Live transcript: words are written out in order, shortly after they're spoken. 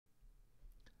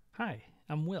Hi,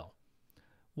 I'm Will.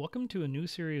 Welcome to a new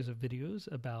series of videos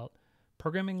about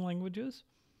programming languages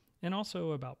and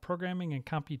also about programming and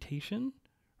computation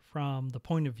from the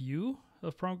point of view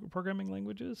of programming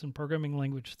languages and programming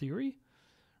language theory.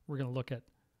 We're going to look at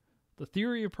the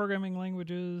theory of programming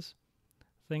languages,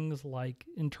 things like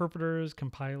interpreters,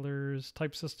 compilers,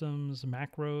 type systems,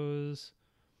 macros,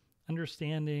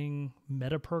 understanding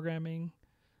metaprogramming.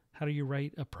 How do you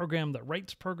write a program that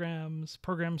writes programs,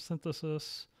 program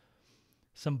synthesis,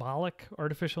 symbolic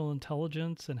artificial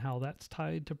intelligence and how that's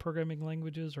tied to programming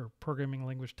languages or programming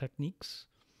language techniques.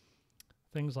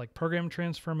 Things like program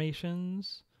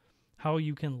transformations, how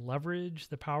you can leverage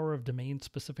the power of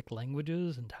domain-specific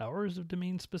languages and towers of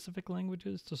domain-specific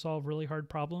languages to solve really hard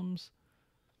problems,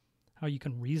 how you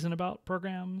can reason about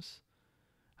programs,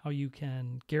 how you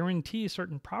can guarantee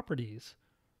certain properties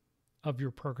of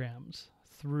your programs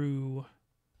through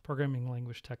programming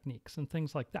language techniques and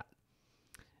things like that.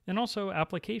 And also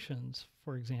applications,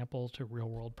 for example, to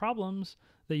real-world problems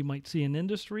that you might see in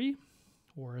industry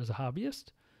or as a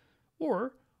hobbyist,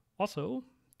 or also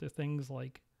to things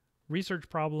like research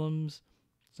problems,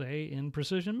 say, in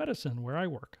precision medicine where I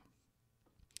work.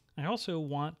 I also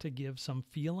want to give some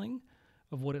feeling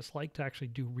of what it's like to actually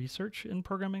do research in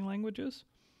programming languages.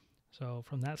 So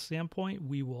from that standpoint,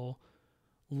 we will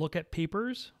look at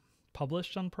papers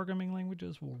published on programming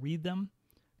languages. We'll read them,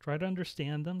 try to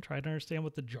understand them, try to understand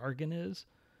what the jargon is,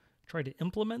 try to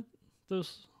implement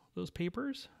those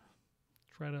papers,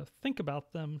 try to think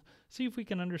about them, see if we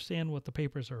can understand what the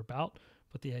papers are about,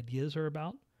 what the ideas are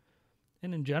about,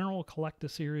 and in general collect a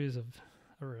series of,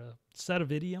 or a set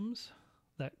of idioms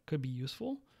that could be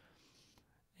useful,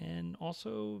 and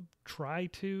also try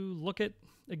to look at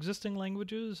existing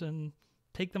languages and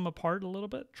take them apart a little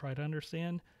bit, try to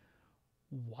understand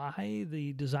why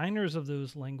the designers of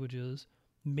those languages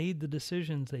made the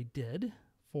decisions they did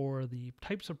for the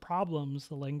types of problems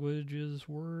the languages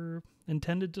were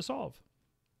intended to solve.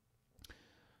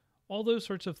 All those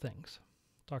sorts of things.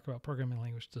 Talk about programming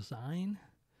language design.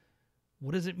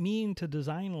 What does it mean to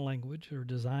design a language or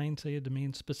design, say, a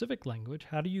domain-specific language?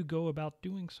 How do you go about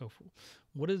doing so?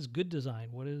 What is good design?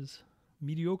 What is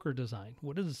mediocre design?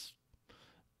 What is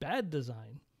bad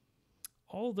design?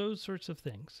 All those sorts of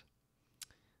things.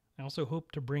 I also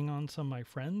hope to bring on some of my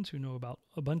friends who know about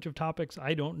a bunch of topics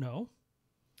I don't know,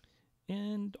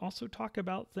 and also talk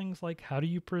about things like how do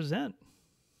you present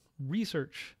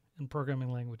research in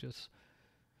programming languages.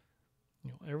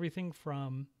 Everything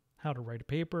from how to write a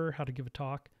paper, how to give a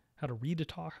talk, how to read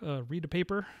a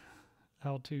paper,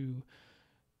 how to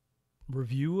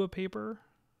review a paper,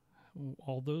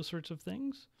 all those sorts of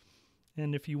things.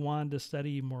 And if you wanted to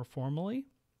study more formally,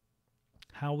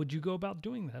 how would you go about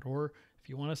doing that? Or if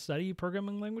you want to study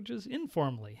programming languages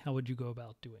informally, how would you go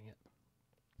about doing it?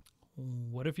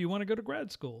 What if you want to go to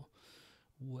grad school?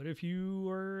 What if you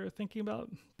are thinking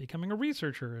about becoming a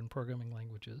researcher in programming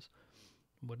languages?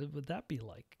 What would that be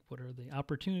like? What are the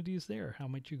opportunities there? How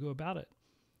might you go about it?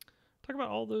 Talk about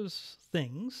all those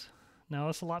things. Now,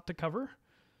 that's a lot to cover.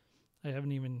 I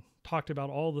haven't even talked about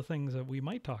all the things that we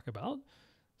might talk about,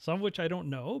 some of which I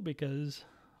don't know because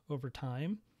over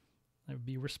time, I would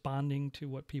be responding to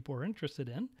what people are interested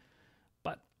in,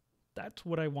 but that's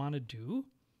what I want to do.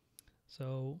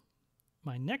 So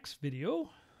my next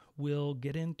video will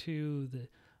get into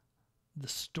the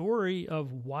story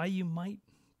of why you might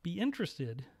be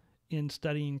interested in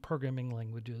studying programming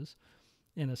languages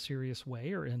in a serious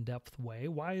way or in-depth way.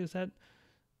 Why is that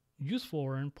useful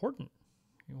or important?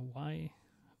 Why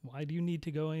do you need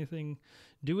to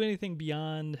do anything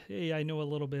beyond, hey, I know a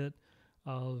little bit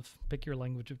of pick your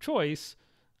language of choice.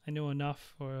 I know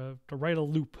enough to write a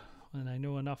loop, and I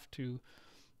know enough to,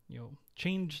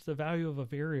 change the value of a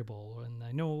variable, and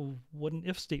I know what an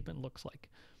if statement looks like.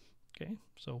 Okay,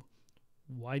 so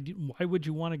why would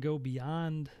you want to go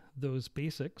beyond those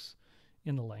basics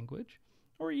in a language,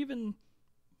 or even,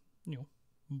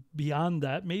 beyond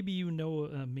that? Maybe you know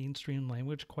a mainstream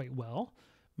language quite well.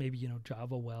 Maybe you know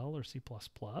Java well, or C++,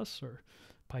 or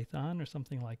Python, or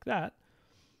something like that.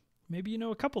 Maybe you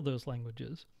know a couple of those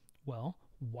languages. Well,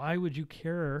 why would you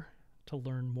care to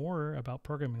learn more about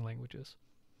programming languages?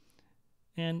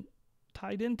 And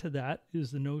tied into that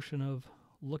is the notion of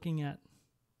looking at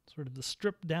sort of the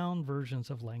stripped down versions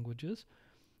of languages,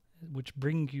 which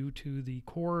bring you to the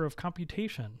core of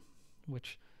computation,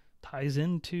 which ties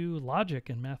into logic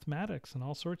and mathematics and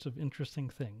all sorts of interesting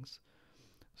things.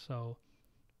 So,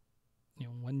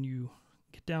 when you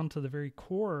get down to the very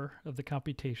core of the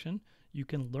computation, you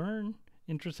can learn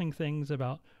interesting things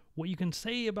about what you can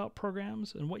say about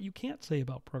programs and what you can't say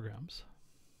about programs,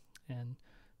 and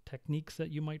techniques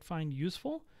that you might find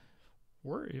useful,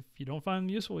 Or if you don't find them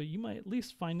useful, you might at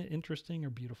least find it interesting or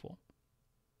beautiful.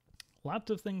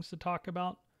 Lots of things to talk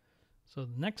about. So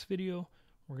the next video,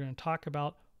 we're going to talk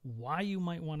about why you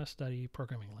might want to study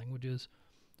programming languages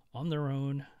on their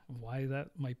own, and why that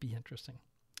might be interesting.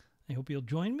 I hope you'll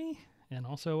join me, and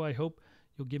also I hope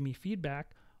you'll give me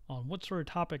feedback on what sort of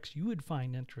topics you would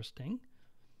find interesting,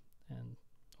 and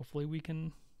hopefully we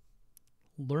can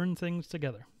learn things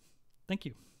together. Thank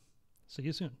you. See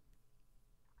you soon.